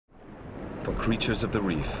For creatures of the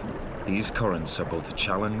reef, these currents are both a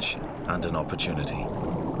challenge and an opportunity.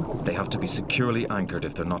 They have to be securely anchored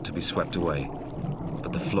if they're not to be swept away,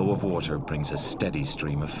 but the flow of water brings a steady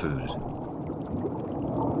stream of food.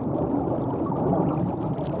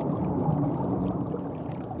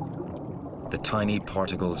 The tiny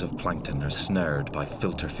particles of plankton are snared by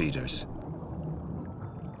filter feeders.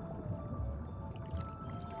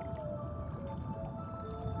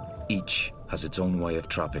 Each has its own way of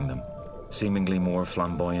trapping them, seemingly more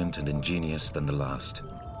flamboyant and ingenious than the last.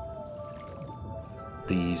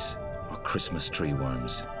 These are Christmas tree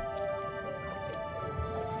worms.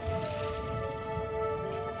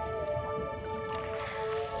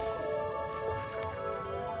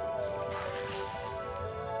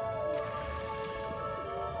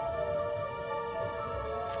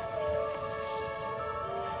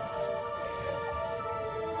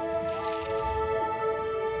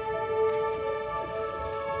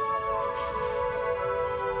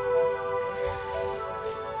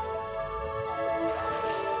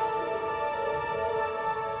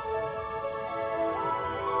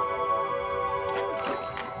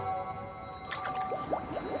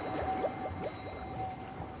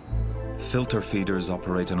 Filter feeders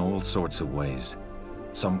operate in all sorts of ways,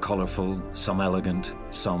 some colorful, some elegant,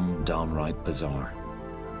 some downright bizarre.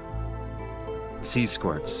 Sea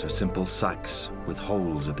squirts are simple sacs with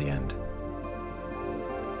holes at the end.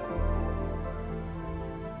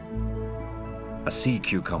 A sea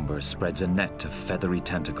cucumber spreads a net of feathery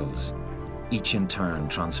tentacles. Each in turn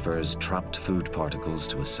transfers trapped food particles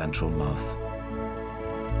to a central mouth.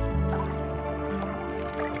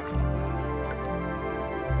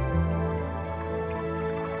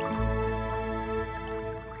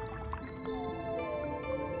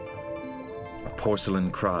 Porcelain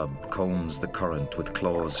crab combs the current with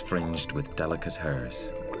claws fringed with delicate hairs.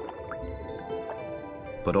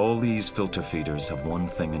 But all these filter feeders have one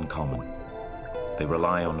thing in common. They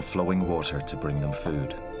rely on flowing water to bring them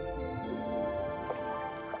food.